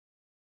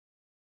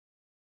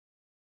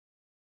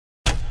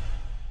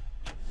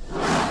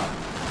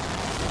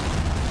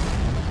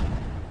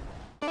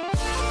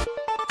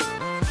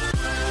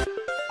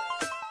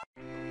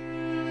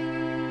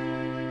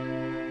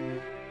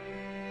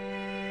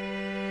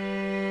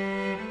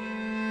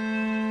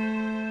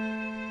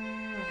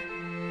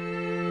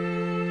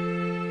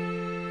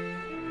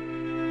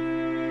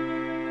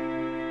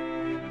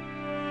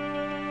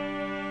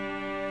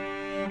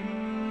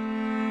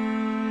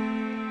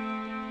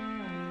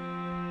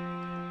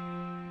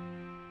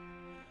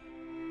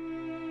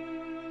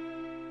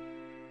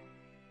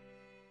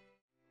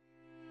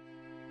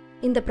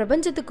இந்த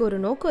பிரபஞ்சத்துக்கு ஒரு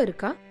நோக்கம்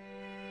இருக்கா?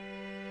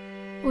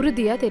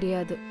 உறுதியா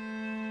தெரியாது.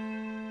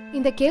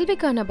 இந்த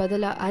கேள்விக்கான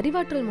பதில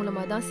அறிவாற்றல்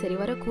மூலமா தான்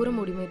சரிவர கூற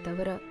முடியுமே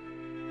தவிர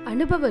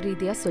அனுபவ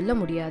ரீதியா சொல்ல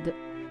முடியாது.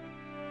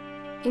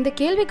 இந்த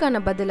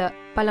கேள்விக்கான பதில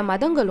பல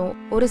மதங்களும்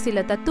ஒரு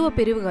சில தத்துவ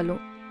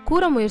பிரிவுகளும்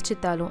கூற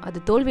முயற்சித்தாலும்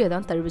அது தோல்வியை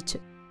தான் தழுவிச்சு.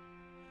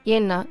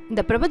 ஏன்னா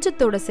இந்த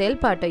பிரபஞ்சத்தோட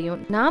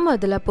செயல்பாட்டையும் நாம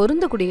அதுல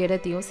பொருந்தக்கூடிய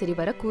இடத்தையும்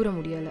சரிவர கூற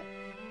முடியல.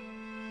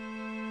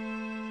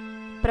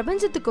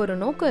 பிரபஞ்சத்துக்கு ஒரு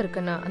நோக்கம்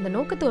இருக்குன்னா அந்த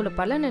நோக்கத்தோட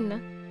பலன் என்ன?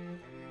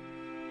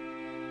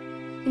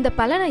 இந்த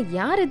பலனை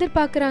யார்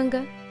எதிர்பார்க்கறாங்க?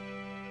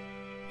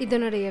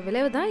 இதனுடைய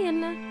விளைவுதான்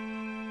என்ன?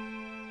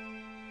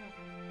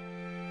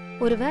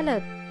 ஒருவேளை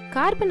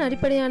கார்பன்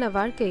அடிப்படையான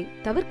வாழ்க்கை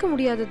தவிர்க்க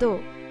முடியாததோ?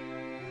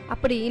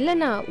 அப்படி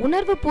இல்லைன்னா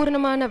உணர்வு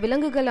பூர்ணமான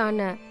விலங்குகளான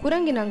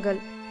குரங்கினங்கள்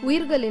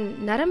உயிர்களின்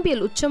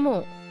நரம்பியல் உச்சமோ?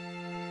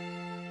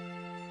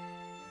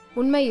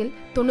 உண்மையில்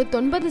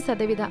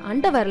 99%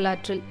 அண்ட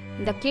வரலாற்றில்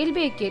இந்த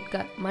கேள்வியை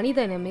கேட்க மனித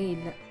இனமே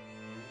இல்லை.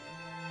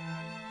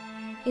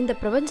 இந்த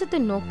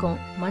பிரபஞ்சத்தின் நோக்கம்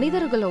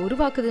மனிதர்களை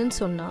உருவாக்குதுன்னு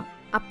சொன்னா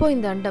அப்போ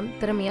இந்த அண்டம்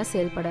திறமையா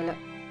செயல்படல.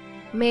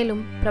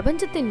 மேலும்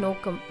பிரபஞ்சத்தின்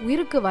நோக்கம்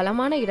உயிருக்கு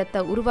வளமான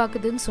இடத்தை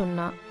உருவாக்குதுன்னு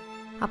சொன்னா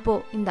அப்போ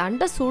இந்த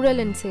அண்ட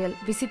சூழலின் செயல்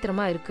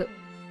விசித்திரமா இருக்கு.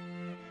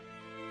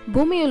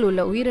 பூமியில்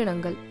உள்ள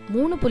உயிரினங்கள்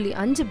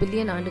 3.5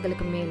 பில்லியன்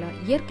ஆண்டுகளுக்கு மேல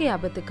இயற்கை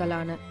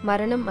ஆபத்துக்களான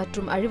மரணம்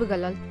மற்றும்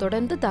அழிவுகளால்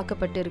தொடர்ந்து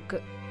தாக்கப்பட்டு இருக்கு.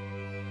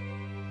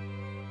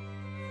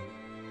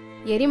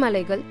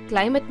 எரிமலைகள்,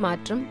 கிளைமேட்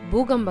மாற்றம்,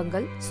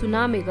 பூகம்பங்கள்,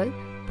 சுனாமிகள்,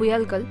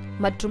 புயல்கள்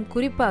மற்றும்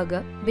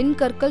குறிப்பாக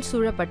விண்கற்கள்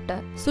சூழப்பட்ட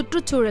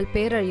சுற்றுச்சூழல்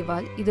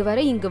பேரழிவால்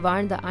இதுவரை இங்கு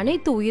வாழ்ந்த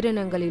அனைத்து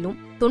உயிரினங்களிலும்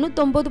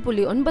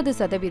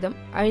 99.9%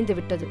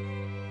 அழிந்துவிட்டது.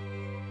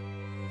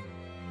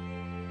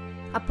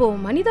 அப்போ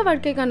மனித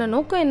வாழ்க்கைக்கான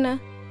நோக்கம் என்ன?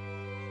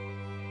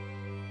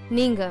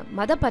 நீங்க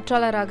மத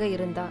பற்றாளராக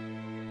இருந்தா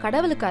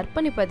கடவுளுக்கு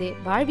அர்ப்பணிப்பதே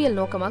வாழ்வியல்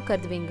நோக்கமா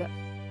கருதுவீங்க.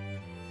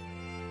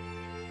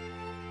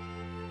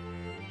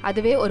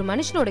 அதுவே ஒரு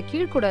மனுஷனோட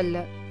கீழ்குடல்ல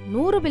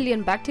 100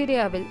 பில்லியன்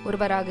பாக்டீரியாவில்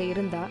ஒருவராக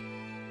இருந்தா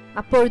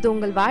அப்பொழுது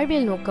உங்கள்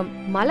வாழ்வியல் நோக்கம்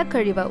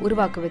மலக்கழிவை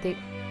உருவாக்குவதே.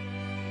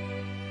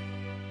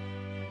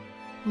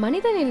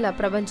 மனிதன் இல்லா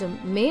பிரபஞ்சம்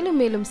மேலும்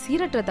மேலும்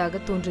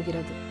சீரற்றதாக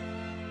தோன்றுகிறது.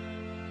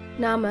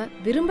 நாம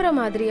விரும்புற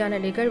மாதிரியான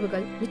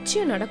நிகழ்வுகள்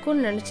நிச்சயம்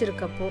நடக்கும்னு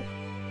நினைச்சிருக்கப்போ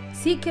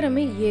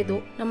சீக்கிரமே ஏதோ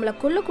நம்மளை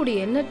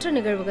கொல்லக்கூடிய எண்ணற்ற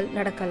நிகழ்வுகள்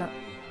நடக்கலாம்.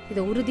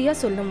 இதை உறுதியா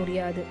சொல்ல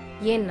முடியாது.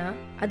 ஏன்னா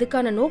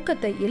அதுக்கான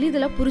நோக்கத்தை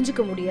எளிதில்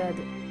புரிஞ்சுக்க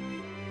முடியாது.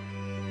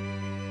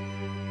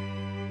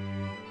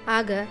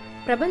 ஆக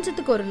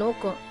பிரபஞ்சத்துக்கு ஒரு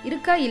நோக்கம்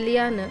இருக்கா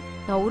இல்லையான்னு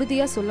நான்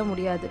உறுதியா சொல்ல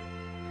முடியாது.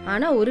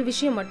 ஆனா ஒரு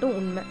விஷயம் மட்டும்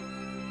உண்மை.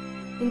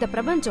 இந்த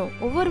பிரபஞ்சம்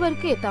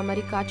ஒவ்வொருவருக்கும் ஏத்த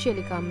மாதிரி காட்சி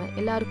அளிக்காம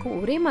எல்லாருக்கும்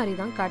ஒரே மாதிரி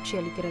தான் காட்சி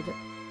அளிக்கிறது.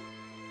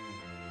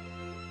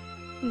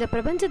 இந்த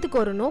பிரபஞ்சத்துக்கு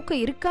ஒரு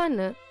நோக்கம்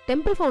இருக்கான்னு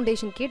டெம்பிள்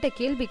ஃபவுண்டேஷன் கேட்ட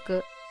கேள்விக்கு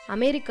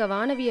அமெரிக்க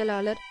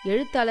வானவியலாளர்,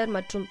 எழுத்தாளர்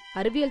மற்றும்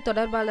அறிவியல்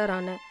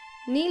தொடர்பாளரான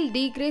நீல்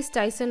டிகிரேஸ்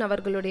டைசன்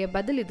அவர்களுடைய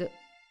பதில் இது.